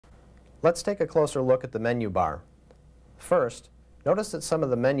Let's take a closer look at the menu bar. First, notice that some of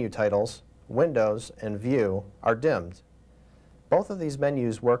the menu titles, Windows and View, are dimmed. Both of these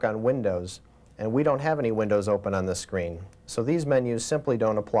menus work on Windows, and we don't have any windows open on this screen, so these menus simply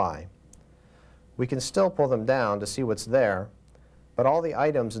don't apply. We can still pull them down to see what's there, but all the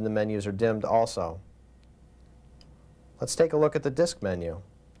items in the menus are dimmed also. Let's take a look at the disk menu.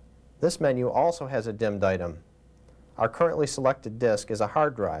 This menu also has a dimmed item. Our currently selected disk is a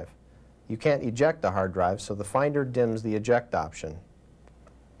hard drive. You can't eject the hard drive, so the Finder dims the eject option.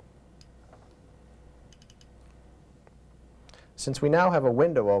 Since we now have a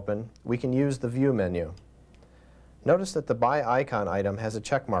window open, we can use the View menu. Notice that the By Icon item has a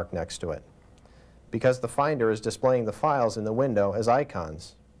check mark next to it, because the Finder is displaying the files in the window as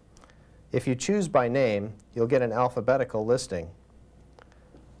icons. If you choose by name, you'll get an alphabetical listing.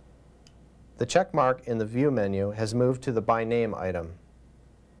 The check mark in the View menu has moved to the By Name item.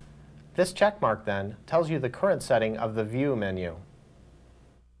 This check mark, then, tells you the current setting of the View menu.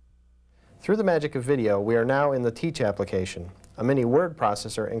 Through the magic of video, we are now in the Teach application, a mini word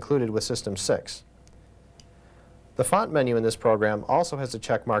processor included with System 6. The font menu in this program also has a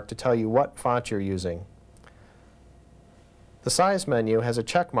check mark to tell you what font you're using. The Size menu has a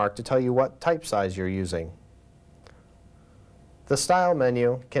check mark to tell you what type size you're using. The Style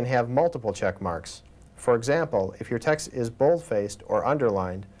menu can have multiple check marks. For example, if your text is bold-faced or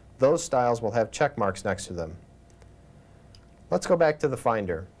underlined, those styles will have check marks next to them. Let's go back to the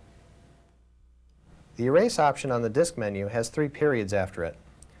Finder. The Erase option on the Disk menu has 3 periods after it.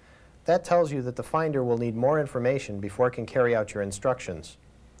 That tells you that the Finder will need more information before it can carry out your instructions.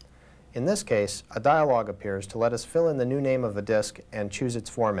 In this case, a dialog appears to let us fill in the new name of a disk and choose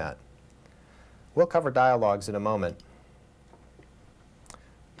its format. We'll cover dialogs in a moment.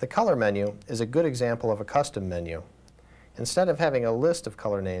 The Color menu is a good example of a custom menu. Instead of having a list of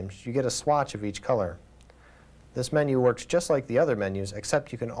color names, you get a swatch of each color. This menu works just like the other menus,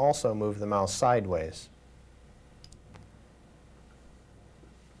 except you can also move the mouse sideways.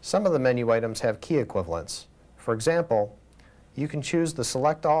 Some of the menu items have key equivalents. For example, you can choose the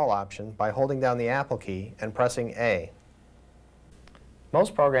Select All option by holding down the Apple key and pressing A.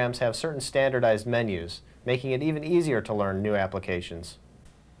 Most programs have certain standardized menus, making it even easier to learn new applications.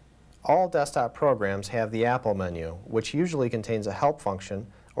 All desktop programs have the Apple menu, which usually contains a help function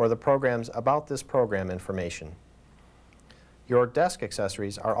or the program's About This Program information. Your desk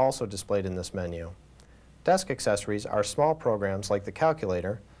accessories are also displayed in this menu. Desk accessories are small programs like the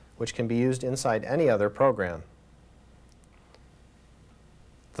calculator, which can be used inside any other program.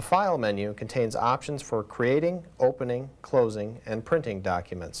 The File menu contains options for creating, opening, closing, and printing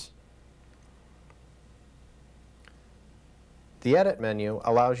documents. The Edit menu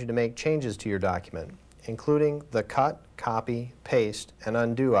allows you to make changes to your document, including the Cut, Copy, Paste, and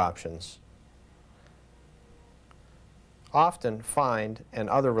Undo options. Often, Find and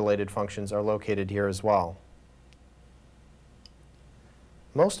other related functions are located here as well.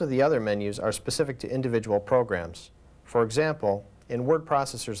 Most of the other menus are specific to individual programs. For example, in word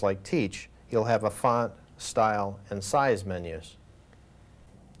processors like Teach, you'll have a Font, Style, and Size menus.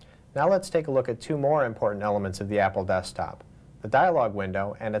 Now let's take a look at 2 more important elements of the Apple desktop: the dialog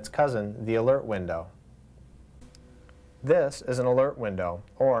window and its cousin, the alert window. This is an alert window,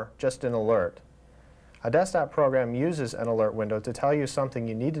 or just an alert. A desktop program uses an alert window to tell you something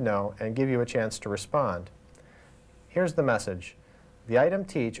you need to know and give you a chance to respond. Here's the message. The item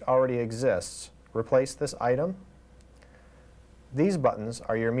Teach already exists. Replace this item. These buttons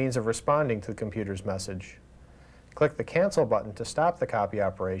are your means of responding to the computer's message. Click the Cancel button to stop the copy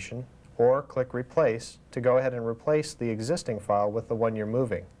operation, or click Replace to go ahead and replace the existing file with the one you're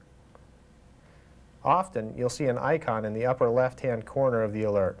moving. Often, you'll see an icon in the upper left-hand corner of the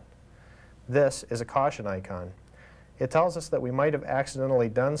alert. This is a caution icon. It tells us that we might have accidentally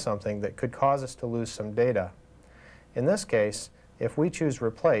done something that could cause us to lose some data. In this case, if we choose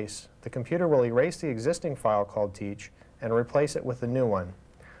Replace, the computer will erase the existing file called Teach and replace it with the new one.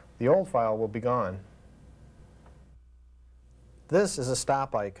 The old file will be gone. This is a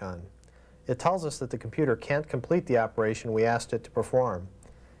stop icon. It tells us that the computer can't complete the operation we asked it to perform.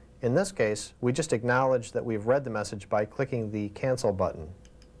 In this case, we just acknowledge that we've read the message by clicking the Cancel button.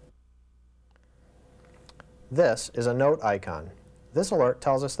 This is a note icon. This alert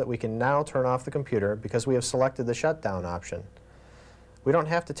tells us that we can now turn off the computer because we have selected the shutdown option. We don't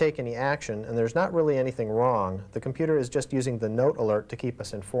have to take any action, and there's not really anything wrong. The computer is just using the note alert to keep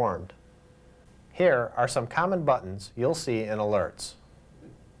us informed. Here are some common buttons you'll see in alerts.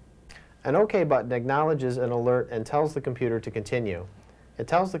 An OK button acknowledges an alert and tells the computer to continue. It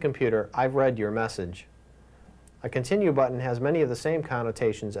tells the computer, "I've read your message." A continue button has many of the same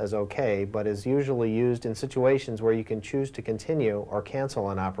connotations as OK, but is usually used in situations where you can choose to continue or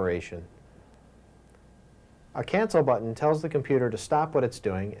cancel an operation. A cancel button tells the computer to stop what it's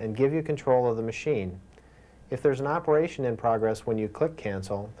doing and give you control of the machine. If there's an operation in progress when you click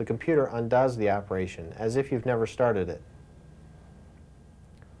cancel, the computer undoes the operation, as if you've never started it.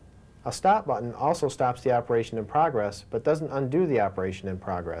 A stop button also stops the operation in progress, but doesn't undo the operation in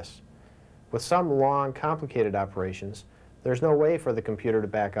progress. With some long, complicated operations, there's no way for the computer to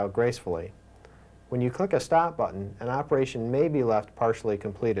back out gracefully. When you click a stop button, an operation may be left partially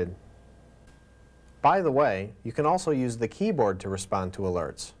completed. By the way, you can also use the keyboard to respond to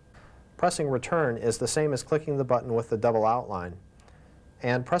alerts. Pressing return is the same as clicking the button with the double outline.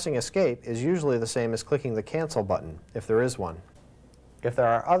 And pressing escape is usually the same as clicking the cancel button, if there is one. If there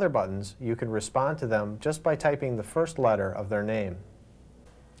are other buttons, you can respond to them just by typing the first letter of their name.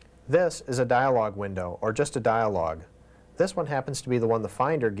 This is a dialog window, or just a dialog. This one happens to be the one the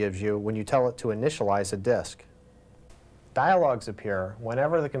Finder gives you when you tell it to initialize a disk. Dialogs appear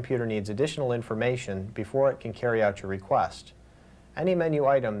whenever the computer needs additional information before it can carry out your request. Any menu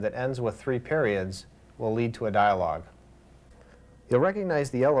item that ends with 3 periods will lead to a dialog. You'll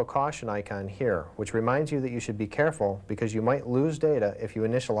recognize the yellow caution icon here, which reminds you that you should be careful because you might lose data if you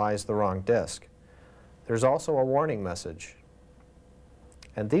initialize the wrong disk. There's also a warning message.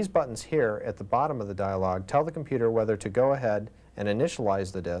 And these buttons here at the bottom of the dialog tell the computer whether to go ahead and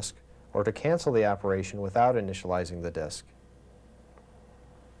initialize the disk or to cancel the operation without initializing the disk.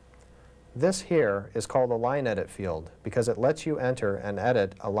 This here is called a line edit field because it lets you enter and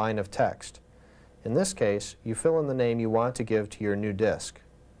edit a line of text. In this case, you fill in the name you want to give to your new disk.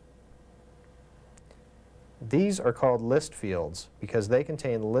 These are called list fields because they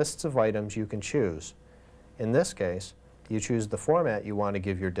contain lists of items you can choose. In this case, you choose the format you want to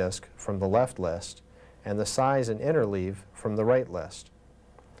give your disk from the left list and the size and interleave from the right list.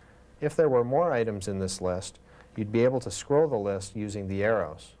 If there were more items in this list, you'd be able to scroll the list using the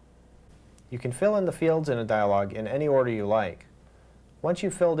arrows. You can fill in the fields in a dialog in any order you like. Once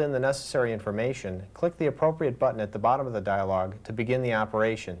you've filled in the necessary information, click the appropriate button at the bottom of the dialog to begin the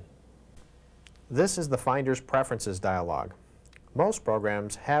operation. This is the Finder's Preferences dialog. Most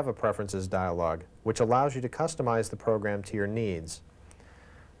programs have a Preferences dialog, which allows you to customize the program to your needs.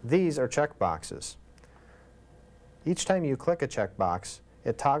 These are checkboxes. Each time you click a checkbox,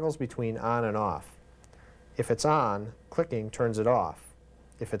 it toggles between on and off. If it's on, clicking turns it off.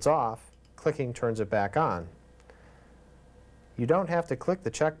 If it's off, clicking turns it back on. You don't have to click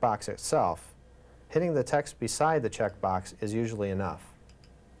the checkbox itself. Hitting the text beside the checkbox is usually enough.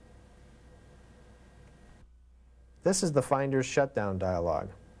 This is the Finder's Shutdown dialog.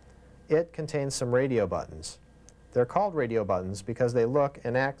 It contains some radio buttons. They're called radio buttons because they look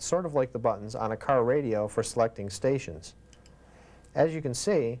and act sort of like the buttons on a car radio for selecting stations. As you can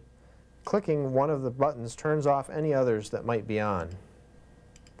see, clicking one of the buttons turns off any others that might be on.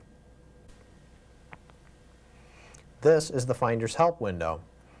 This is the Finder's Help window.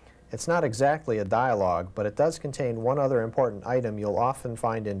 It's not exactly a dialog, but it does contain one other important item you'll often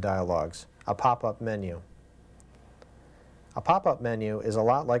find in dialogs, a pop-up menu. A pop-up menu is a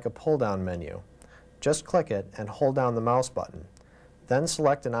lot like a pull-down menu. Just click it and hold down the mouse button. Then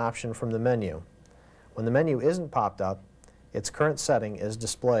select an option from the menu. When the menu isn't popped up, its current setting is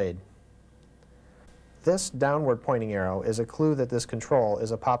displayed. This downward pointing arrow is a clue that this control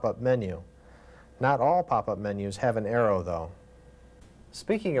is a pop-up menu. Not all pop-up menus have an arrow, though.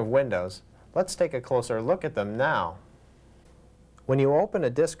 Speaking of windows, let's take a closer look at them now. When you open a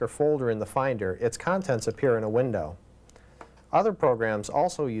disk or folder in the Finder, its contents appear in a window. Other programs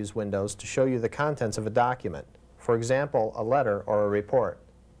also use windows to show you the contents of a document, for example, a letter or a report.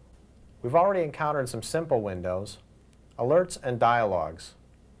 We've already encountered some simple windows, alerts and dialogues.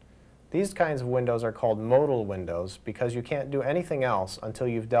 These kinds of windows are called modal windows because you can't do anything else until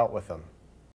you've dealt with them.